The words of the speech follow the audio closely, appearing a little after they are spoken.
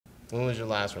When was your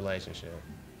last relationship?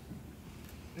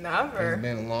 Never. It's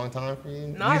been a long time for you?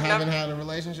 No, you I've haven't never. had a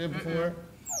relationship before?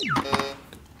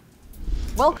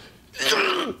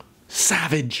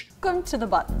 Savage. Welcome to The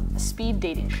Button, a speed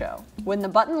dating show. When the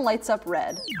button lights up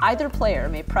red, either player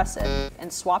may press it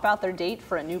and swap out their date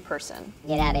for a new person.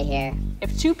 Get out of here.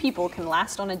 If 2 people can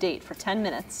last on a date for 10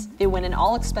 minutes, they win an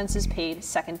all expenses paid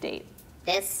second date.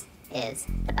 This is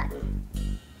The Button.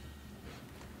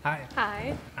 Hi,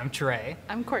 Hi, I'm Trey.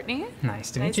 I'm Courtney.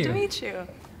 Nice to Nice meet you. to meet you.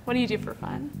 What do you do for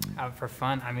fun? For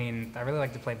fun, I mean, I really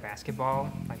like to play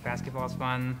basketball. Like, basketball's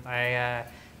fun. I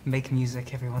make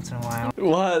music every once in a while.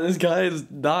 What? This guy is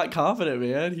not confident,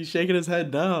 man. He's shaking his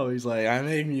head no. He's like, I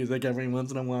make music every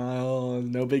once in a while.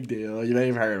 No big deal. You may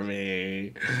have heard of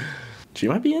me. She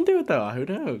might be into it, though. Who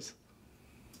knows?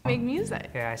 Make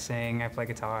music. Yeah, I sing, I play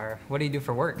guitar. What do you do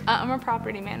for work? I'm a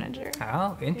property manager.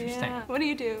 Oh, interesting. Yeah. What do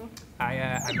you do?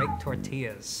 I make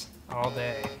tortillas all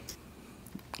day.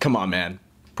 Come on, man.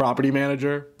 Property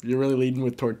manager? You're really leading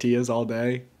with tortillas all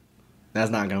day?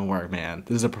 That's not gonna work, man.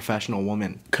 This is a professional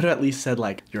woman. Could have at least said,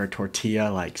 like, you're a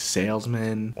tortilla, like,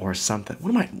 salesman or something.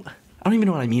 What am I don't even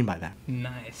know what I mean by that.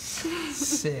 Nice.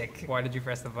 Sick. Why did you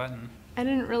press the button? I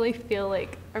didn't really feel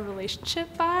like a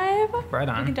relationship vibe. Right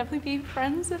on. We can definitely be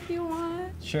friends if you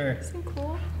want. Sure. Seem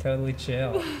cool. Totally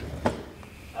chill.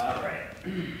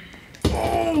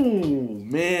 Oh,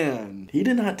 man. He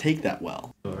did not take that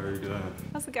well. So how are you doing?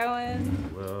 How's it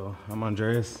going? Well, I'm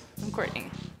Andreas. I'm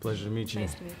Courtney. Pleasure to meet you.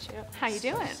 Nice to meet you. How you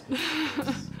doing?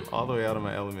 All the way out of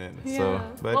my element. Yeah. So,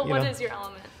 but well, you what know, is your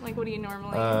element? Like, what do you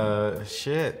normally?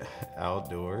 shit,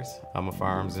 outdoors. I'm a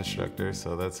firearms instructor,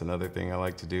 so that's another thing I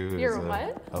like to do. You're is a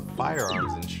what? A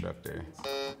firearms instructor.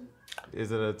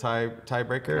 Is it a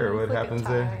tiebreaker or what Like a happens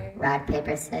there? tie. Rock,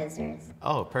 paper, scissors.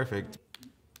 Oh, perfect.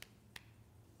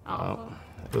 Oh,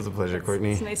 It was a pleasure,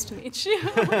 Courtney. it's nice to meet you.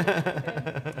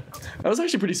 That was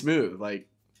actually pretty smooth. Like,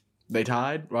 they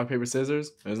tied, rock, paper,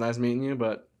 scissors. It was nice meeting you,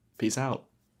 but peace out.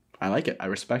 I like it. I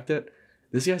respect it.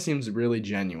 This guy seems really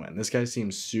genuine. This guy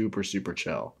seems super, super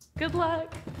chill. Good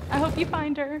luck. I hope you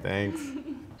find her. Thanks.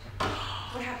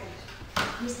 What happened?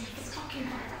 Who's talking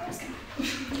about us?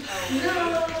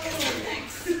 No!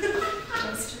 Thanks.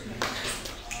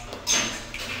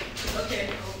 Okay.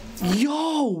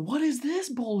 Yo, what is this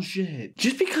bullshit?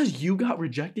 Just because you got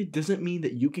rejected doesn't mean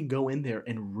that you can go in there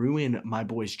and ruin my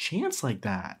boy's chance like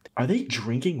that. Are they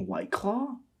drinking White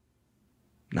Claw?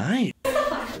 Nice.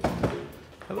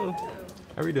 Hello.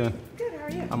 How are you doing? Good, how are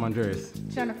you? I'm Andreas.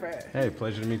 Jennifer. Hey,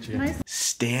 pleasure to meet you. Nice.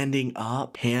 Standing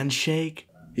up, handshake.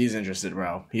 He's interested,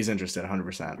 bro. He's interested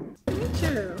 100%. Me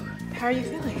too. How are you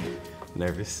feeling?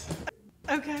 Nervous.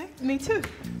 Okay, me too.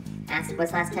 Ask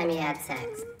when's the last time you had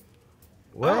sex?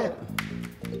 What?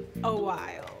 A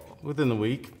while. Within the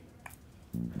week.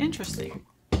 Interesting.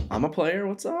 I'm a player.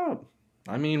 What's up?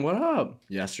 I mean, what up?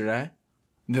 Yesterday?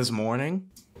 This morning?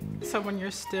 Someone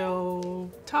you're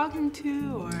still talking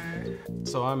to, or?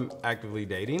 So I'm actively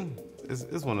dating.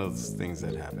 It's one of those things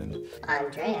that happen.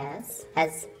 Andreas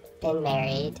has been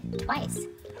married twice.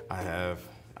 I have.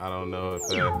 I don't know if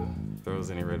that throws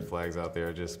any red flags out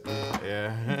there. Just,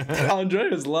 yeah.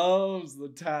 Andreas loves the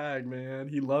tag, man.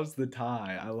 He loves the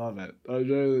tie. I love it.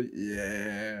 Andreas,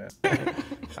 yeah.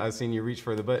 I've seen you reach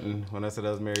for the button when I said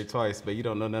I was married twice, but you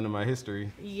don't know none of my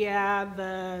history. Yeah,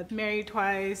 the married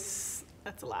twice,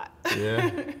 that's a lot.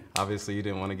 Yeah. Obviously, you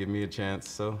didn't want to give me a chance,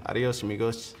 so adios,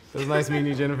 amigos. It was nice meeting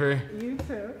you, Jennifer. You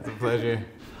too. It's a pleasure.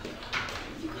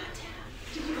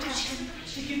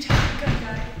 Did you tell the good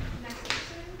guy?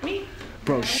 Me?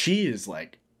 Bro, she is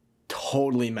like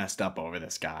totally messed up over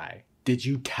this guy. Did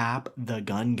you tap the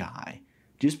gun guy?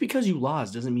 Just because you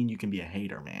lost doesn't mean you can be a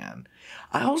hater, man.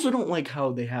 I also don't like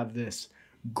how they have this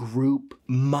group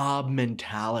mob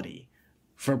mentality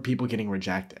for people getting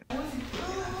rejected. Oh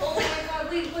my god,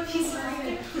 wait, what he's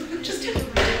saying? Just take a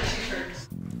break.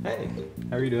 Hey,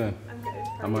 how are you doing? I'm good.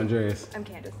 I'm Andreas. I'm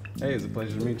Candace. Hey, it's a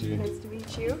pleasure to meet you. Nice to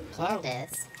meet you.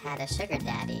 Candace had a sugar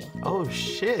daddy. Oh,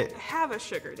 shit. I have a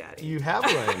sugar daddy. You have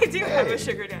one. I do have Hey, a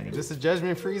sugar daddy. Just a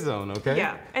judgment-free zone, okay?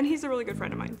 Yeah, and he's a really good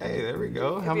friend of mine. Hey, there we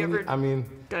go. How you many? ever- I mean,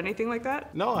 Done anything like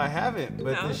that? no, I haven't.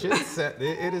 But No? the shit's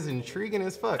it is intriguing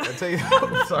as fuck. I tell you.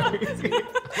 I'm sorry. I don't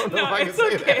know if No, I can it's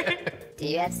say okay. that. Do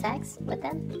you have sex with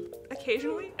them?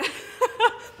 Occasionally.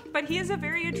 But he is a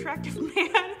very attractive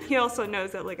man. He also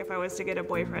knows that, like, if I was to get a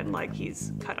boyfriend, like,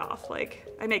 he's cut off. Like,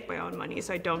 I make my own money,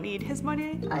 so I don't need his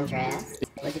money. Andreas,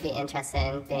 would you be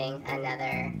interested in being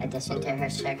another addition to her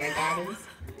sugar daddies?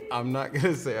 I'm not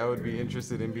gonna say I would be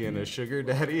interested in being a sugar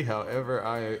daddy. However,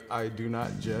 I do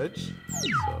not judge.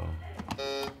 So,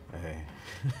 hey.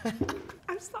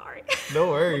 I'm sorry. No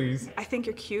worries. I think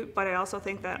you're cute, but I also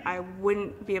think that I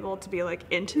wouldn't be able to be like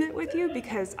intimate with you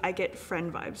because I get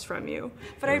friend vibes from you.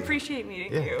 But I appreciate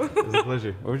meeting you. It was a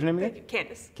pleasure. What was your name again?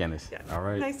 Candace. Candace. Yeah. All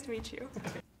right. Nice to meet you.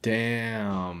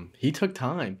 Damn. He took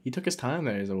time. He took his time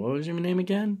there. He's like, what was your name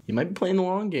again? You might be playing the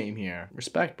long game here.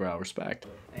 Respect, bro. Respect.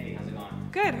 Hey, how's it going?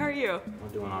 Good, how are you? I'm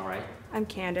doing all right. I'm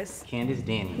Candace. Candace,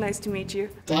 Danny. Nice to meet you.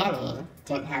 Danny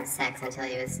didn't have sex until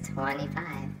he was 25.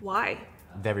 Why?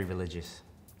 Very religious.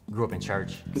 Grew up in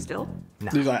church. Still?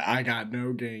 Nah. He's like, I got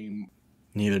no game.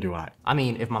 Neither do I. I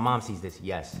mean, if my mom sees this,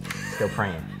 yes, still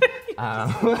praying.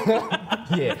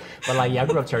 Yeah, but like, yeah, I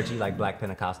grew up churchy, like Black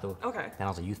Pentecostal. Okay. Then I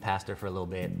was a youth pastor for a little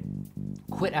bit.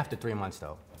 Quit after 3 months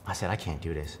though. I said, I can't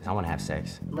do this. I want to have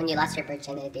sex. When you lost your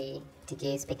virginity, did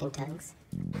you speak in tongues?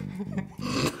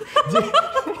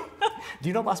 Do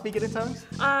you know about speaking in tongues?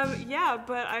 Yeah,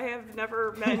 but I have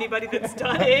never met anybody that's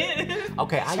done it.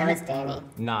 Okay, Show us Danny.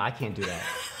 Nah, I can't do that.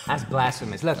 That's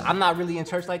blasphemous. Look, I'm not really in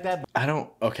church like that. I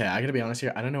gotta be honest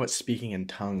here. I don't know what speaking in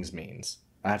tongues means.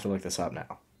 I have to look this up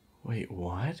now. Wait,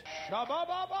 what?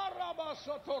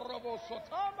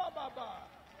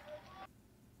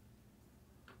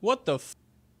 What the f?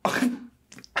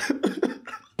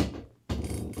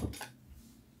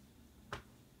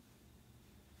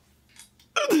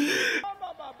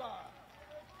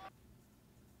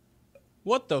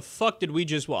 What the fuck did we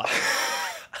just watch?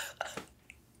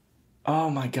 Oh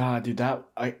my god, dude,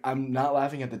 I'm not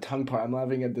laughing at the tongue part. I'm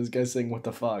laughing at this guy saying what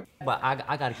the fuck. But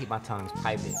I gotta keep my tongues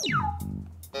private.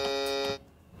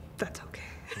 That's okay.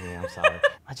 Yeah, I'm sorry.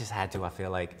 I just had to, I feel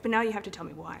like. But now you have to tell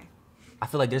me why. I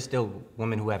feel like there's still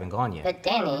women who haven't gone yet. But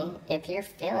Danny, if you're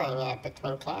feeling it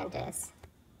between Candace.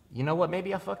 You know what,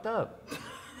 maybe I fucked up.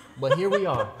 But here we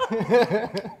are.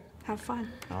 Have fun.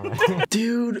 All right.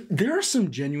 Dude, there are some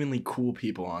genuinely cool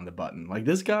people on the button. Like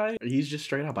this guy, he's just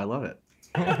straight up. I love it.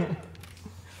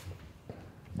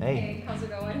 Hey, how's it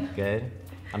going? good.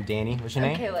 I'm Danny. What's your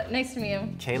name? Kayla. Nice to meet you.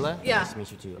 Kayla? Yeah. Nice to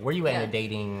meet you too. Where you at in the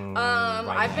dating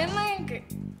I've been like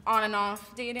on and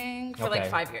off dating for like Okay.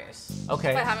 5 years.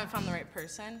 Okay. But I haven't found the right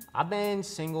person. I've been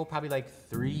single probably like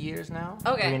 3 years now.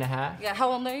 Okay. 3.5. Yeah, how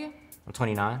old are you? I'm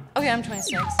 29. Okay, I'm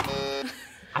 26.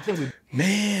 I think we.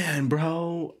 Man,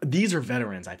 bro, these are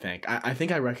veterans, I think. I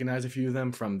think I recognize a few of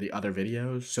them from the other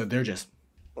videos, so they're just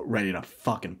ready to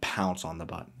fucking pounce on the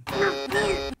button.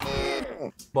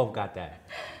 Both got that.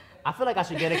 I feel like I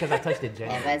should get it because I touched it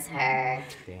gently. It was her.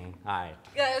 Dang. All right.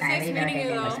 Yeah, it was nice meeting you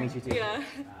though. Nice to meet you too. Yeah.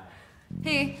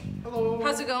 Hey. Hello.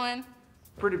 How's it going?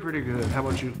 Pretty good. How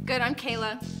about you? Good, I'm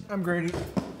Kayla. I'm Grady.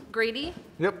 Grady?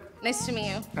 Yep. Nice to meet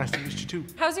you. Nice to meet you too.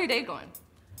 How's your day going?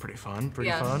 Pretty fun. Pretty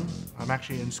Yeah. fun. I'm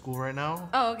actually in school right now,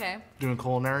 Oh, okay. doing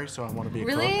culinary, so I want to be a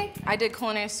cook. Really? I did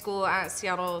culinary school at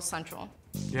Seattle Central.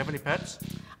 Do you have any pets?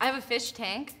 I have a fish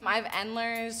tank. I have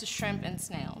endlers, shrimp, and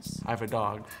snails. I have a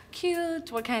dog.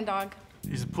 Cute. What kind of dog?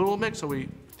 He's a poodle mix, so we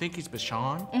think he's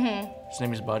Bashan. His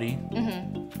name is Buddy.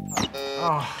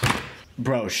 Oh,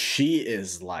 Bro, she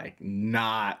is like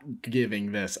not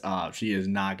giving this up. She is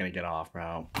not gonna get off,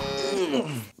 bro.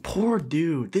 Poor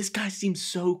dude. This guy seems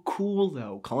so cool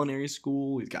though. Culinary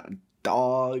school, he's got a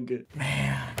dog.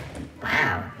 Man.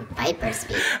 Wow, viper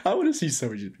speak. I wanna see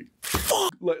somebody just be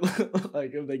fuck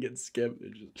like if they get skipped, they're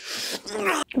just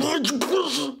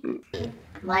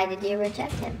Why did you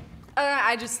reject him?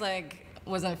 I just like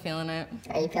wasn't feeling it.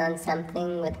 Are you feeling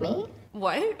something with me?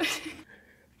 What?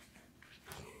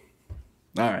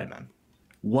 Alright, man.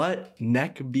 What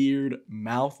neck beard,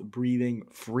 mouth breathing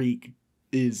freak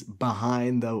is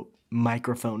behind the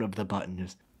microphone of the button?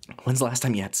 Just when's the last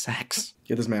time you had sex?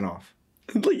 Get this man off.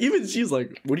 Like even she's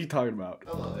like, what are you talking about?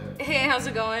 Hello there. Hey, how's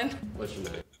it going? What's your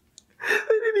name?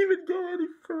 They didn't even go any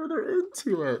further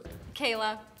into it.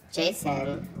 Kayla.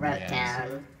 Jason wrote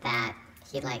down that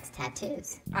he likes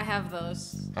tattoos. I have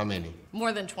those. How many?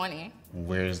 More than 20.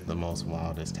 Where's the most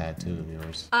wildest tattoo of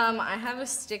yours? I have a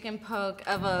stick and poke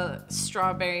of a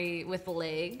strawberry with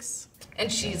legs.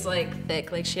 And she's like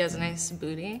thick, like she has a nice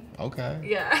booty. Okay.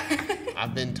 Yeah.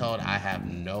 I've been told I have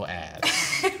no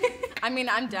ass. I mean,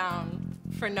 I'm down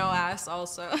for no ass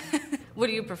also. What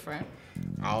do you prefer?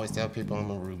 I always tell people I'm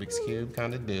a Rubik's Cube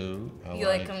kind of dude. You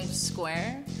like them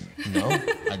square? No,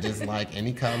 I just like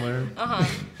any color. Uh-huh.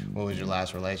 What was your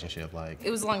last relationship like? It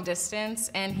was long distance,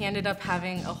 and he ended up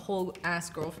having a whole ass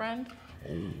girlfriend.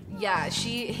 Ooh. Yeah,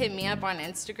 she hit me up on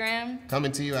Instagram.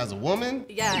 Coming to you as a woman?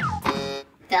 Yeah.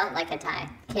 Felt like a tie.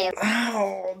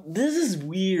 Ow, this is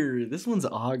weird. This one's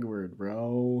awkward,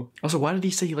 bro. Also, why did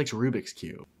he say he likes Rubik's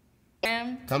Cube?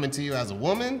 Coming to you as a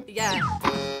woman? Yeah.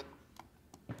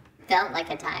 Felt like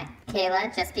a tie.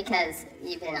 Kayla, just because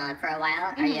you've been on for a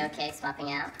while, are you okay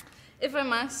swapping out? If I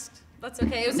must. That's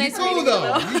okay. It was You nice cool meeting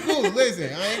though. you You cool.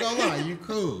 Listen, I ain't gonna lie. You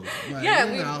cool. Like, Yeah,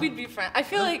 you know. we'd be friends. I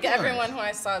feel like course. everyone who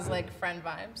I saw is like friend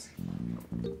vibes.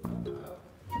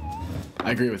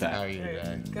 I agree with that. How are you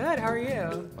today? Good, how are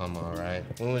you? I'm all right.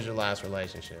 When was your last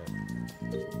relationship?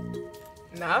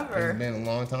 Never. Has it been a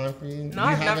long time for you? No, You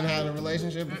I've haven't never- had a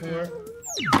relationship before?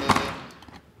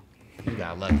 You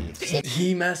got lucky.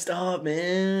 He messed up,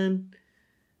 man.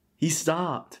 He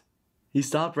stopped. He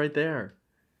stopped right there.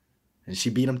 And she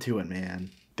beat him to it, man.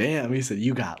 Damn, he said,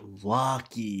 you got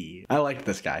lucky. I liked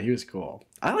this guy. He was cool.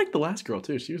 I liked the last girl,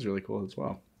 too. She was really cool as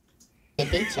well.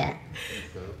 It beat ya.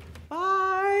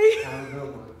 Bye.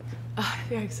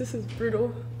 Yikes, this is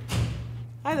brutal.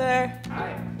 Hi there.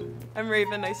 Hi. I'm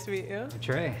Raven, nice to meet you.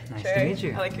 Trey, nice Trey, to meet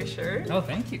you. I like your shirt. Oh,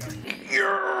 thank you.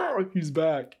 Yeah, he's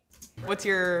back. What's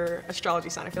your astrology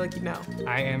sign? I feel like you know.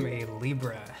 I am a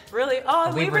Libra. Really? Oh,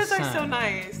 A Libra Libras are so sun.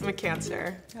 nice. I'm a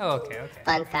Cancer. Oh, okay.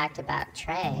 Fun fact about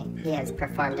Trey, he has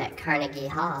performed at Carnegie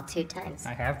Hall 2 times.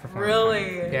 I have performed.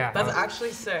 Really? Yeah. That's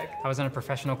actually sick. I was in a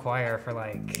professional choir for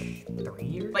like 3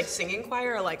 years. Like singing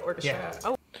choir or like orchestra? Yeah.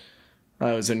 Oh.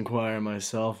 I was in choir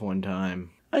myself one time.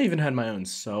 I even had my own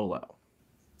solo.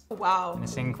 Wow. In a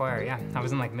singing choir, yeah. I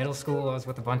was in like middle school. I was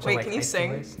with a bunch Wait, of like can you high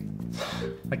sing?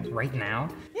 schoolers. Like right now?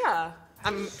 Yeah.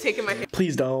 I'm taking my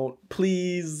Please don't.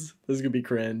 Please. This is gonna be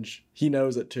cringe. He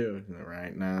knows it too.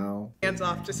 Right now. hands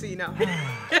off, just so you know.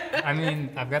 I mean,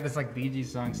 I've got this like Bee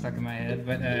Gees song stuck in my head,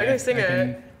 but Okay, sing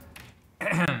it.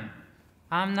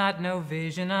 I'm not no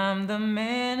vision, I'm the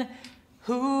man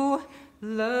who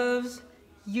loves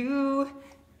you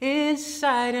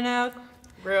inside and out.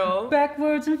 Real.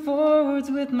 Backwards and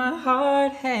forwards with my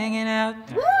heart hanging out.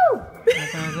 Woo!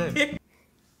 That was it.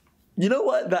 You know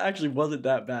what? That actually wasn't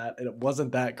that bad, and it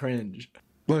wasn't that cringe.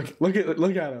 Look at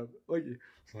him. Look.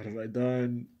 What have I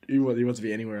done? He wants to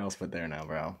be anywhere else but there now,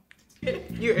 bro.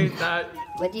 You ate that.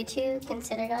 Would you two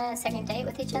consider going on a second date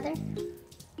with each other?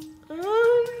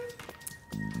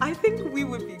 I think we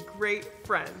would be great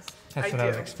friends. That's what I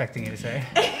was expecting you to say.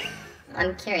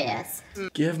 I'm curious.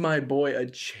 Give my boy a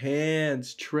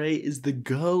chance. Trey is the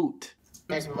GOAT.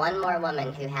 There's one more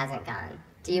woman who hasn't gone.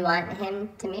 Do you want him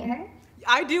to meet her?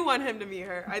 I do want him to meet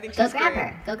her. I think Go she's grab great.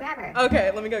 her. Go grab her.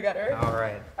 Okay, let me go get her. All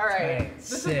right. All right. Hey,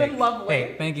 This sick. has been lovely.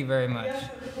 Hey, thank you very much.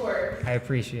 Of course. I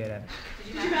appreciate it.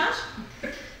 Did you match?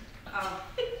 Oh.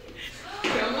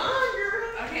 Come on,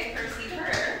 girl. Okay, first see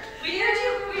her. We heard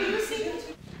you. Were you singing?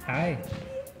 Hi.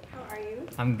 How are you?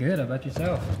 I'm good. How about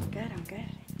yourself? Good, I'm good.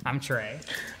 I'm Trey.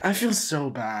 I feel so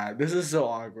bad. This is so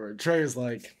awkward. Trey is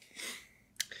like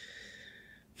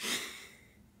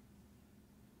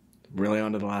really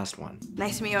on to the last one.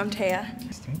 Nice to meet you, I'm Taya.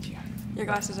 Nice to meet you. Your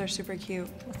glasses are super cute.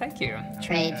 Well, thank you.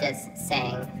 Trey just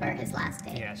sang for his last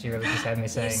date. Yeah, she really just had me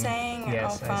saying. sang?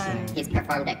 Yes, Oh, I fun. sang. He's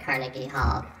performed at Carnegie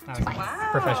Hall I was twice. Wow.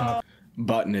 Professional.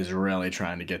 Button is really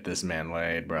trying to get this man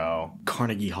laid, bro.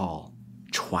 Carnegie Hall.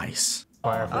 Twice.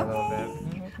 Choir for a little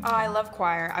bit. Oh, I love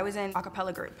choir. I was in a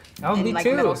cappella group Oh, in me like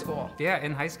too. middle school. Yeah,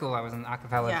 in high school I was in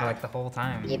acapella Yeah. for like the whole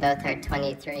time. You both are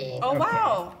 23. Oh,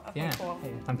 wow. Okay, Yeah. cool.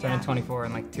 I'm turning Yeah. 24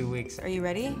 in like 2 weeks. Are you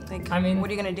ready? Like, I mean- what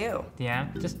are you gonna do? Yeah,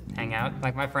 just hang out.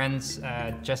 Like my friends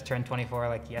just turned 24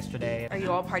 like yesterday. Are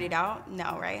you all partied out?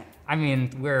 No, right? I mean,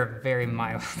 we're a very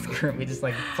mild group. We just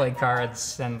like play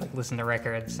cards and like listen to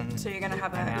records and. So you're gonna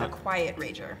have hang a out. quiet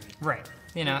rager. Right.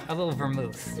 You know, a little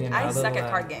vermouth. You know, I a suck little, at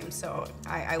card games, so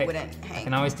I hey, wouldn't I hang.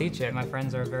 can always teach it. My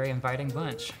friends are a very inviting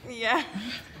bunch. Yeah.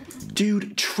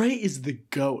 Dude, Trey is the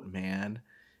GOAT, man.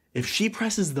 If she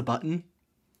presses the button,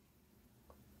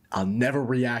 I'll never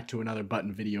react to another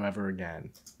button video ever again.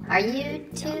 Are you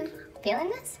two feeling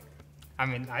this? I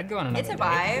mean, I'd go on another It's a date.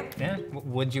 vibe. Yeah.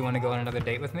 Would you want to go on another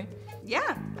date with me?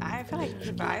 Yeah, I feel like it's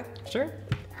a vibe. Sure.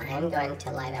 I'm going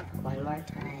to light up one more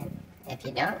time. If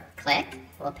you don't click,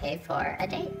 we'll pay for a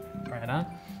date. Right on.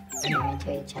 Stare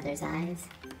into each other's eyes.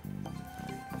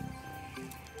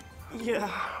 Yeah.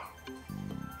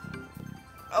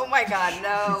 Oh my god,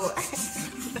 no.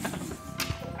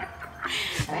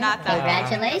 All right, Not that.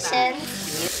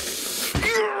 Congratulations.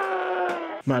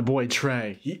 My boy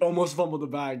Trey, he almost fumbled the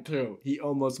bag too. He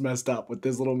almost messed up with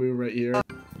this little move right here.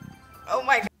 Oh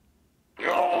my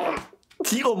god.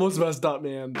 He almost messed up,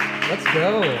 man. Let's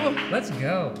go. Let's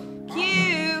go.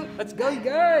 Cute. Let's go, you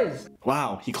guys.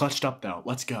 Wow, he clutched up though.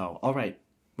 Let's go. All right.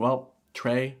 Well,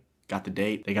 Trey got the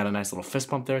date. They got a nice little fist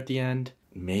bump there at the end.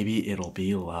 Maybe it'll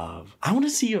be love. I want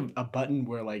to see a button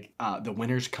where like the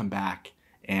winners come back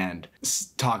and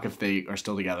talk if they are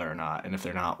still together or not, and if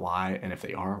they're not, why, and if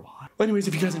they are, why. Well, anyways,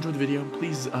 if you guys enjoyed the video,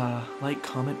 please like,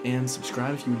 comment, and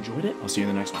subscribe if you enjoyed it. I'll see you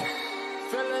in the next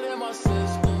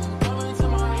one.